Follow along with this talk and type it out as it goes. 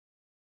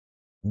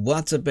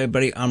What's up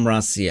everybody, I'm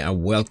Rassi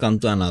and welcome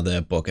to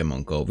another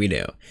Pokemon Go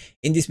video.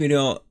 In this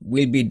video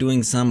we'll be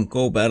doing some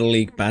Go Battle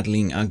League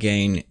battling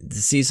again. The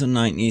season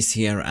 9 is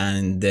here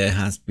and there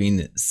has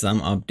been some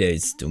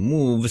updates to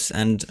moves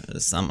and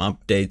some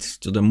updates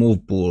to the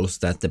move pools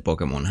that the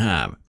Pokemon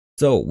have.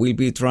 So we'll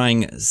be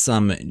trying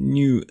some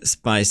new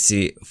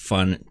spicy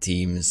fun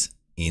teams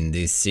in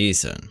this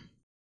season.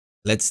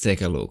 Let's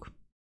take a look.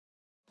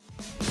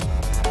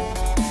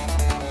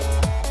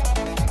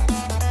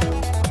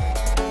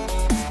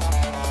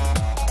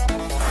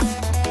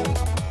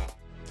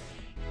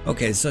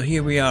 Okay, so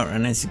here we are,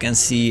 and as you can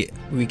see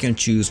we can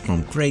choose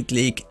from Great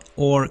League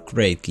or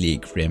Great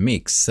League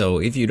Remix. So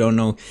if you don't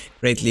know,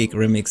 Great League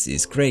Remix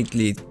is Great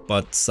League,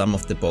 but some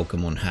of the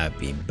Pokemon have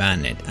been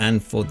banned,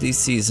 and for this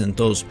season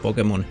those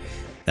Pokemon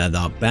that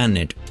are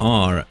banned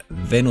are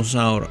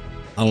Venusaur,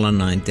 Alla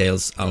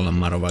Ninetales, Alla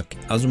Marowak,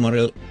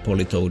 Azumarill,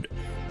 Politoed,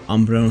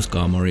 Umbreon,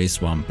 Skarmory,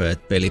 Swampert,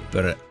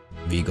 Pelipper,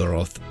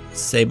 Vigoroth,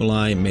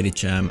 Sableye,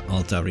 Medicham,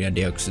 Altaria,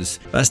 Deoxys,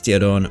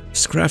 Bastiodon,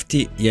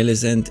 Scrafty,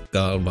 Jellicent,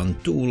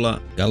 Galvantula,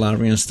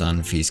 Galarian,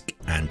 Stunfisk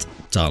and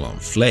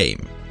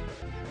Talonflame.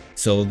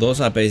 So those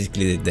are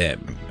basically the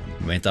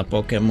meta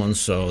Pokemon,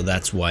 so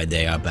that's why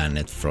they are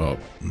banned from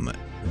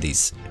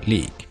this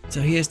league.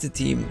 So here's the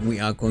team we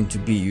are going to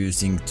be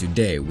using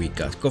today. We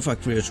got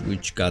Cofagrigus,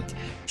 which got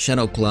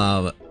Shadow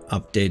Claw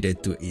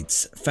updated to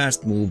its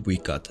fast move. We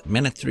got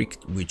Manectric,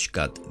 which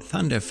got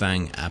Thunder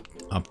Fang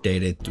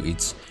updated to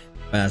its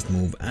fast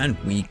move, and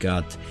we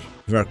got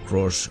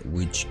Heracross,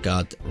 which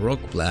got Rock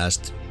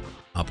Blast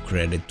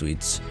upgraded to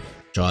its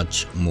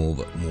charge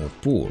move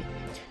pool.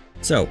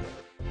 So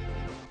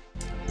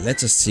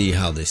let's just see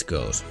how this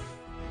goes.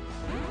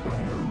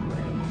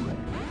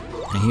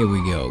 And here we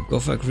go,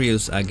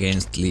 Cofagrigus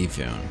against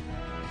Leafeon.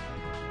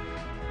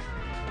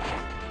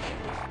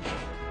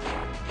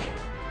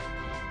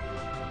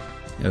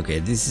 Okay,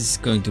 this is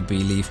going to be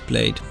Leaf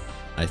Blade,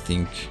 I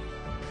think.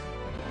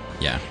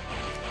 Yeah.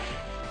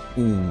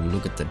 Ooh,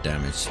 look at the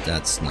damage,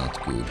 that's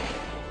not good.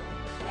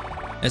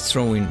 Let's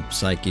throw in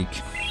Psychic.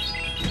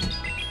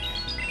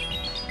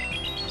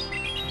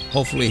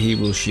 Hopefully he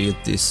will shield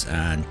this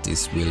and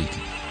this will...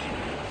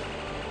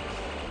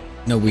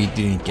 No, we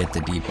didn't get the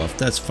debuff,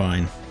 that's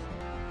fine.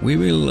 We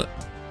will...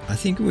 I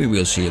think we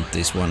will shield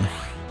this one.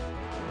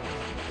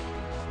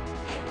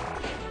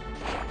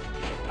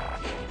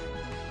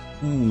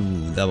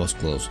 Ooh, that was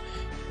close.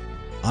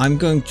 I'm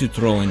going to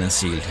throw in a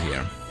shield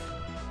here.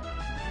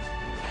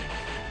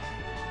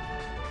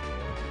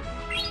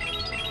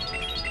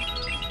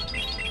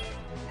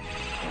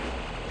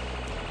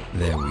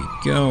 There we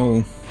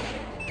go.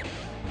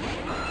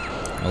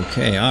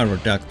 Okay,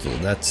 Aerodactyl,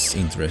 that's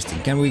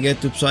interesting. Can we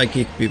get to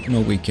Psychic?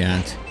 No, we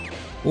can't.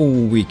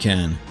 Oh, we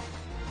can.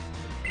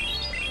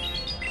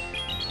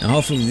 Now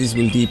hopefully this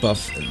will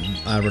debuff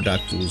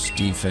Aerodactyl's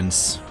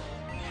defense.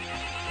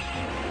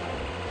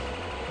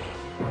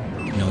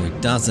 No,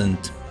 it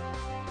doesn't.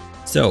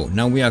 So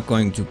now we are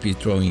going to be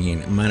throwing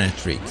in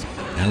Manectric,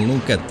 and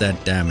look at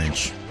that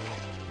damage.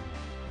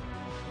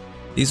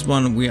 This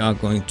one we are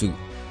going to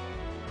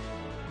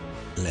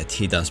let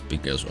hit us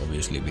because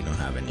obviously we don't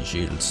have any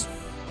shields.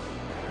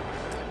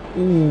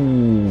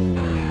 Ooh.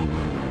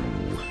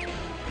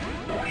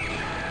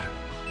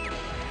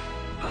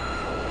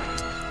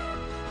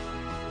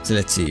 So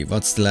let's see,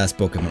 what's the last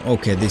Pokemon?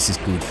 Okay, this is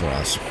good for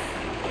us.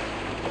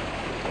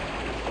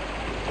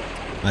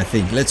 I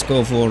think let's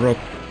go for Rock.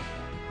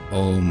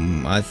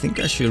 I think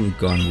I should have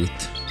gone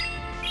with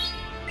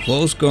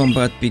Close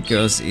Combat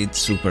because it's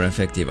super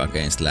effective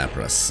against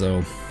Lapras.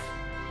 So,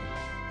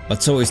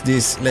 but so is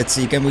this. Let's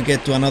see, can we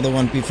get to another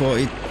one before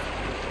it?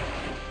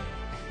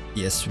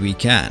 Yes, we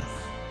can.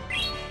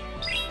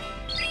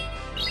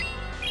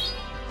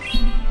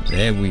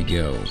 There we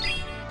go.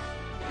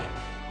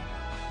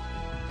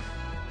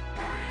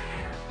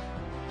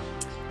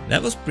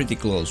 That was pretty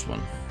close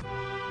one.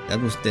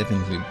 That was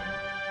definitely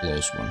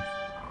close one.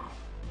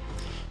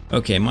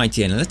 Okay,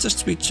 Mightyena, let's just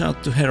switch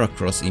out to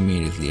Heracross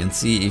immediately and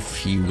see if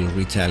he will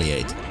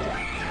retaliate.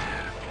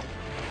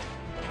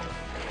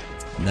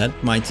 That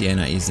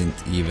Mightyena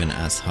isn't even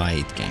as high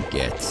it can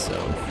get, so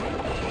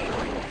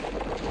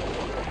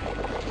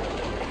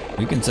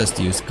we can just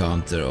use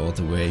counter all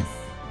the way.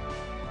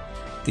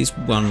 This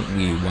one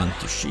we want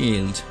to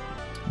shield.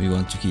 We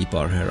want to keep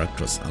our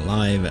Heracross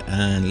alive,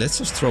 and let's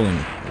just throw in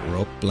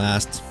Rock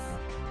Blast.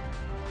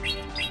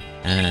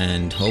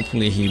 And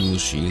hopefully he will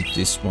shield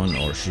this one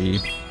or she,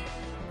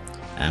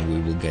 and we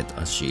will get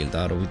a shield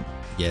out of it.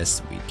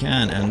 Yes, we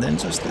can, and then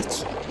just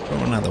let's throw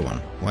another one.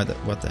 What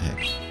the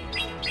heck?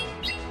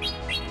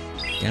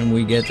 Can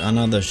we get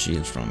another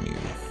shield from you?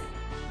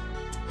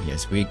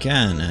 Yes, we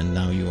can, and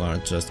now you are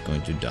just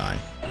going to die.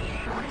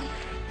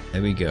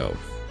 There we go.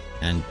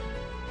 And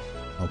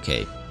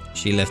okay,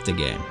 she left the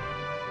game.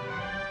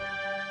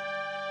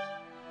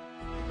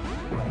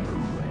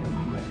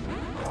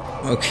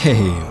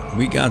 Okay,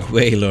 we got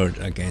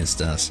Wailord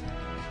against us.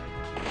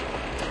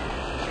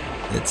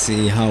 Let's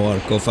see how our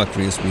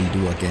Cofagrigus will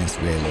do against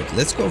Wailord.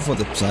 Let's go for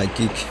the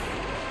Psychic.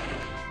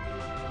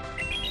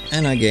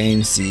 And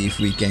again, see if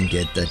we can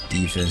get that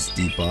defense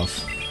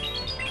debuff.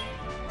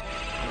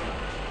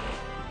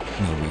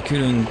 No, we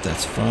couldn't,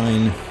 that's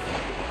fine.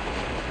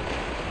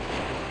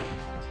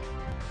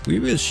 We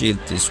will shield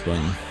this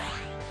one,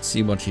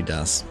 see what he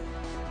does.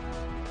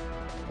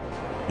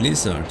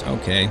 Blizzard,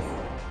 okay.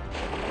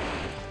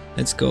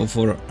 Let's go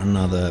for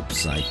another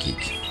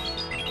Psychic.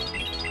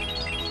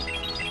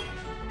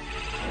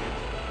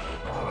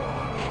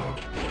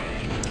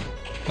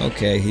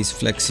 Okay, he's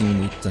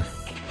flexing with the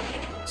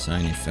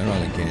Shiny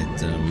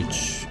Feraligatr,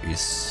 which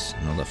is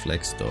not a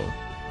flex though.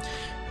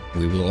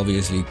 We will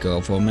obviously go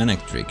for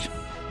Manectric.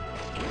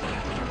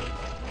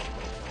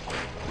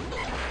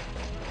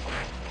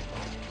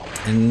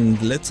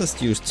 And let's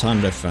just use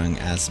Thunder Fang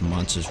as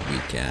much as we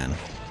can.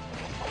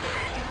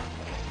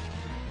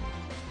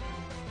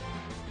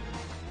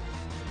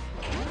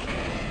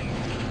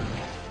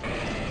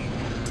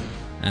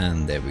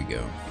 And there we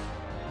go.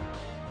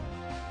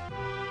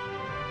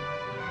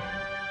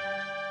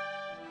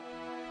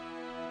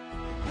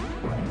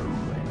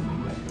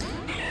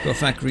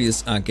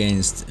 Cofagrigus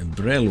against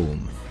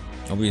Breloom.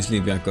 Obviously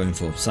we are going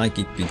for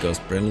Psychic because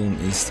Breloom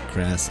is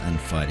Grass and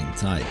Fighting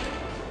type.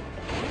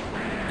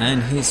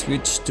 And he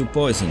switched to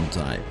Poison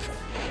type.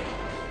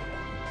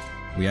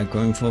 We are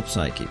going for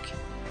Psychic.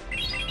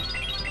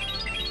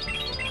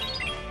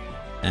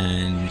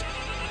 And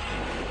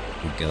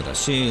we got a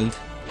shield.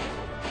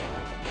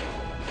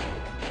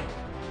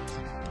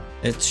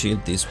 Let's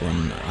shield this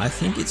one. I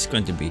think it's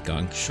going to be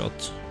Gunk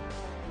Shot.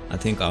 I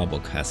think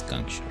Arbok has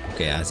Gunk Shot.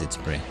 Okay, Acid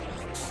Spray.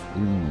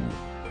 Ooh.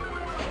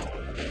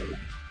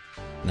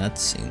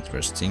 That's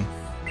interesting.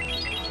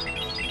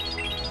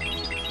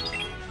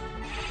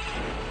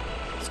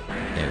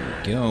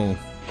 There we go.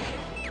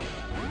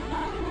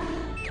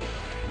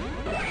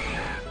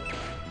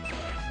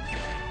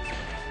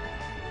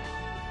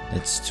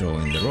 Let's throw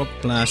in the Rock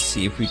Blast,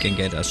 see if we can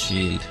get a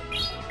shield.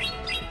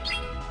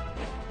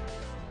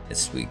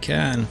 Yes, we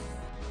can.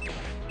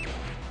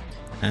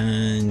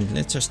 And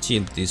let's just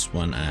shield this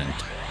one and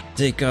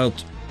take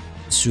out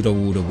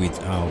Sudowoodo with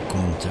our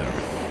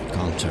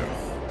counter.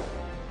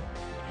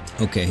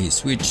 Okay, he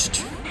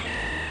switched.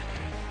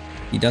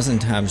 He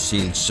doesn't have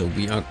shield, so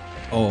we are...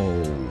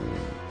 Oh,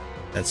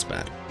 that's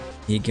bad.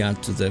 He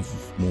got to the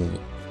move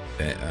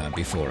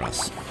before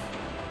us.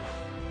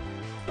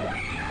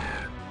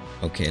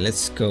 Okay,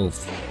 let's go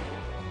with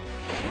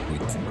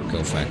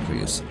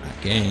Cofagrigus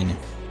again.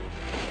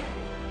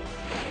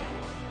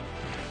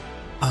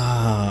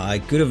 I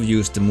could have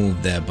used the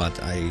move there,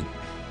 but I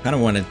kind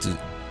of wanted to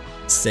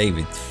save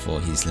it for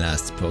his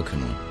last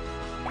Pokemon.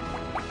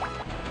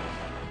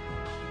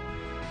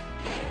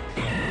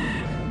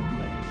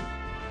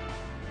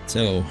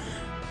 So,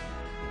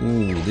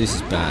 ooh, this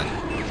is bad.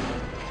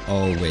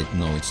 Oh wait,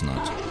 no it's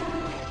not.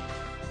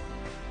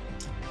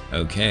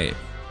 Okay.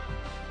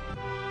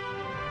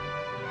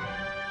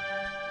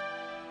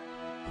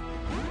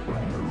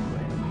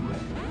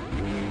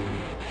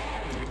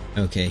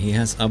 Okay, he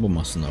has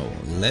Abomasnow.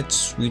 Let's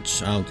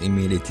switch out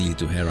immediately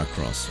to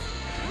Heracross.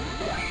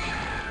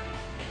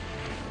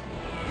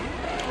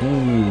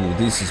 Ooh,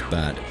 this is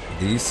bad.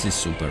 This is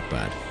super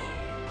bad.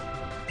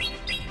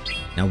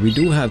 Now we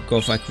do have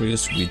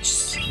Cofagrigus,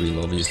 which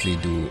will obviously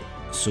do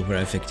super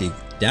effective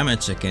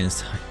damage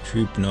against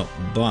Hypno,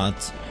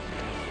 but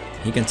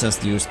he can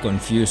just use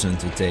Confusion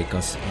to take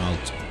us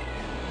out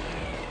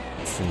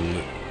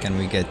full. Can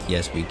we get?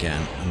 Yes, we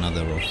can.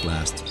 Another Rock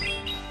Blast.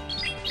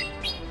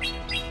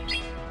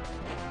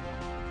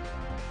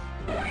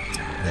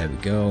 There we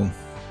go.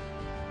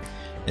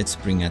 Let's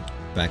bring it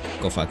back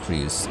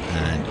Cofagrigus,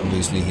 and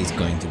obviously he's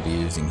going to be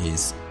using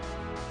his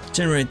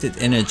generated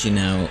energy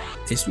now.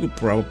 This will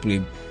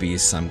probably be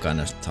some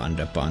kind of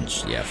Thunder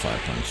Punch. Yeah, Fire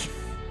Punch.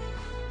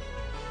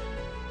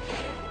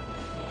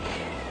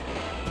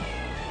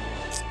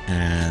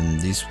 And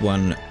this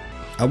one,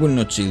 I will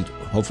not shield.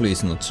 Hopefully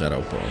it's not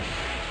Shadow Ball.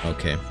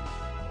 Okay.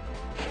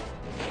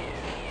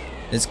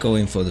 Let's go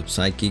in for the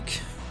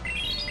Psychic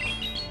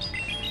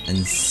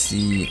and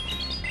see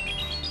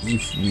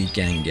if we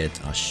can get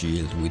a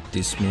shield with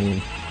this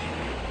move.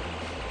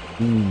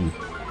 Ooh.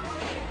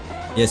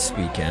 Yes,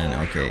 we can.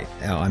 Okay.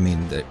 I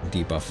mean the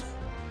debuff.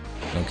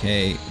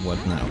 Okay, what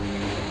now?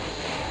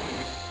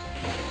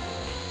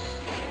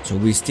 So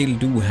we still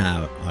do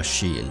have a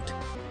shield,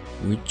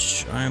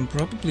 which I'm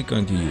probably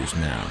going to use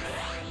now.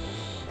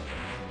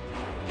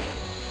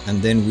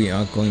 And then we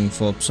are going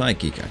for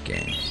Psychic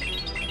again.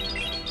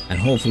 And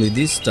hopefully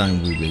this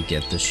time we will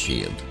get the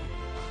shield.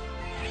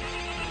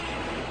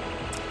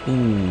 Ooh,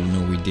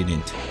 no we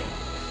didn't.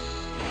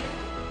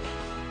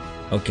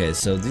 Okay,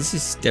 so this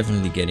is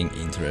definitely getting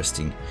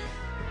interesting.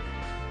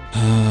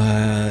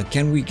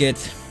 Can we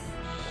get...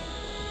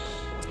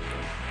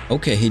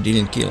 Okay, he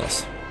didn't kill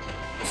us.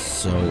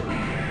 So...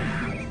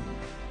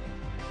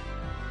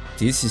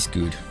 this is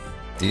good.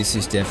 This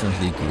is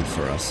definitely good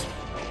for us.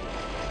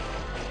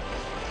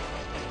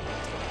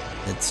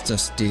 Let's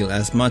just deal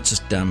as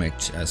much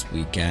damage as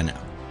we can.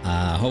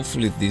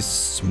 Hopefully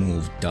this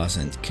move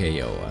doesn't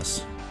KO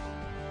us.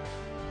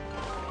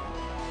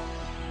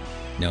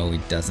 No,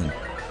 it doesn't.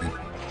 It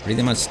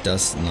Pretty much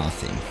does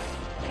nothing.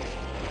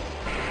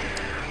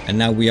 And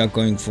now we are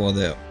going for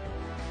the...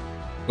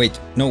 Wait,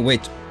 no,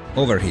 wait.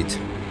 Overhit.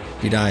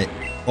 Did I...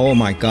 Oh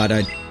my god,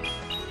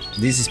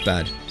 This is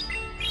bad.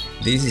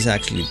 This is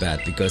actually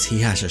bad because he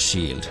has a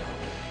shield.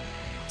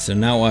 So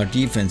now our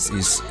defense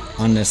is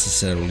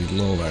unnecessarily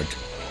lowered.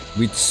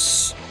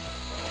 Which...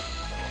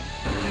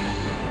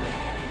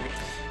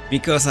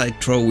 Because I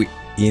throw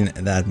in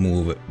that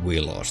move, we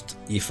lost.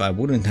 If I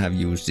wouldn't have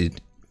used it...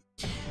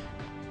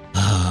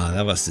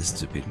 that was a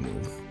stupid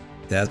move.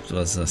 That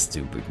was a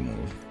stupid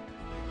move.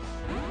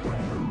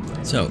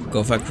 So,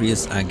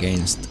 Cofagrigus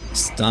against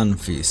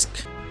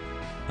Stunfisk.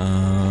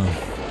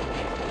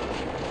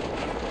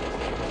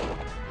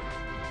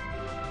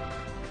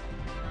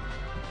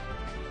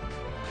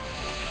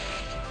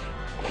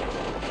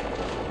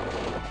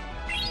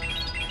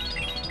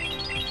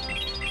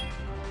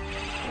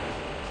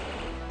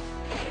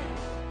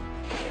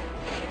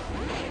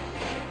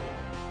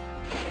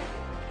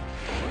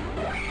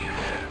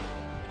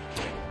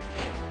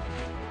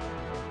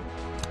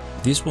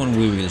 This one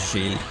we will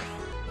shield.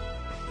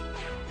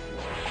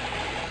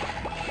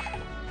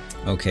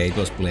 Okay, it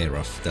was play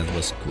rough. That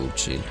was a good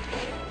shield.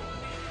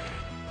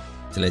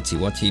 So let's see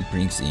what he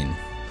brings in.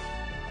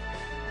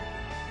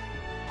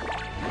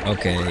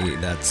 Okay,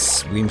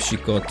 that's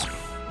Whimsicott.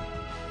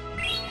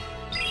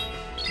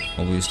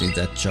 Obviously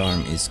that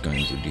charm is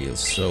going to deal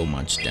so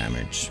much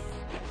damage.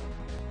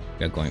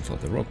 We are going for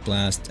the Rock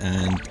Blast,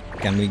 and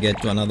can we get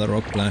to another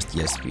Rock Blast?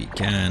 Yes, we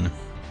can.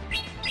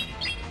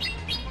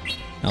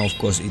 Now of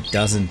course it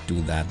doesn't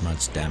do that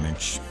much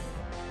damage.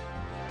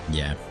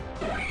 Yeah.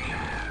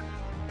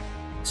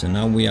 So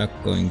now we are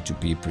going to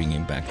be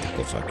bringing back the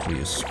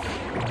Cofagrigus.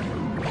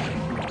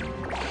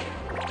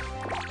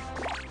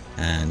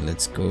 And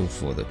let's go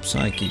for the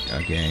Psychic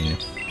again.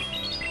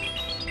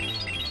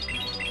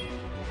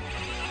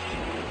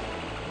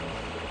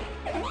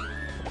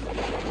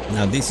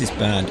 Now this is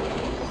bad.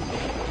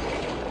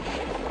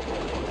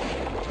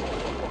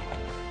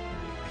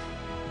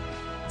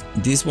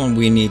 This one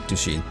we need to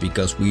shield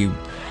because we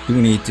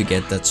do need to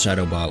get that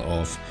Shadow Ball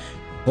off.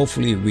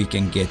 Hopefully we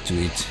can get to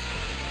it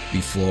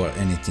before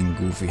anything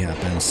goofy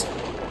happens.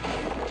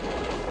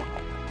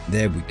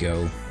 There we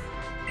go.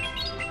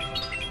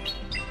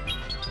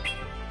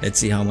 Let's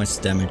see how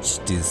much damage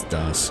this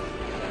does.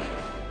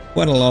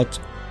 Quite a lot.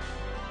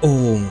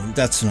 Oh,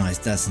 that's nice,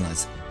 that's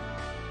nice.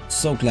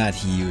 So glad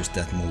he used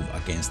that move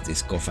against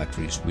this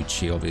Cofagrigus, which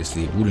he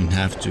obviously wouldn't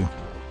have to.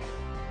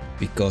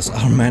 Because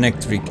our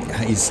Manectric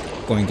is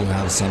going to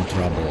have some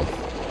trouble.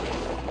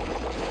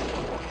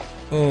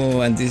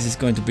 Oh, and this is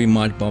going to be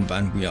Mud Bomb,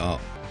 and we are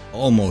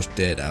almost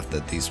dead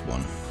after this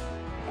one.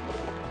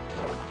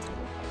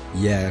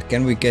 Yeah,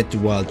 can we get to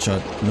Wild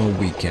Shot? No,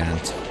 we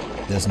can't.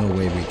 There's no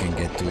way we can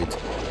get to it.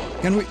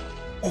 Can we?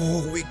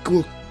 Oh, we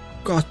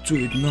got to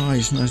it.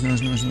 Nice, nice,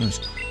 nice, nice, nice.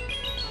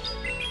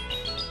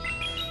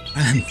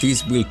 And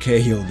this will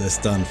KO the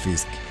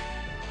Stunfisk.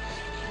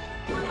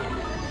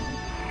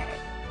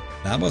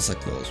 That was a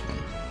close one.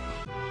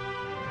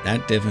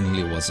 That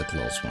definitely was a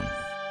close one.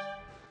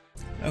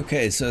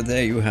 Okay, so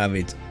there you have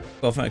it.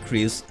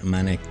 Cofagrigus,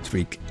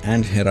 Manectric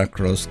and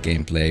Heracross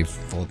gameplay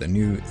for the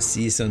new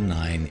Season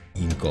 9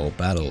 in Go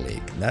Battle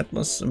League. That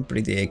was a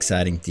pretty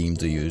exciting team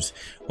to use.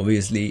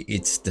 Obviously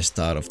it's the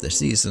start of the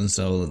season,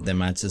 so the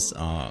matches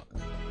are,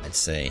 I'd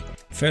say,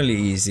 fairly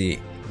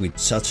easy with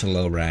such a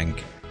low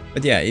rank.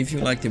 But yeah, if you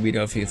liked the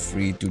video, feel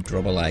free to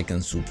drop a like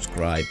and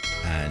subscribe,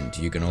 and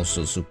you can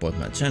also support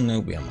my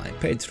channel via my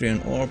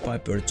Patreon or by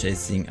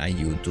purchasing a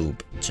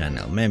YouTube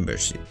channel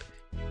membership.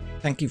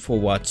 Thank you for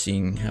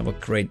watching, have a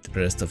great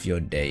rest of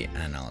your day,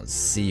 and I'll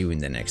see you in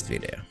the next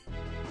video.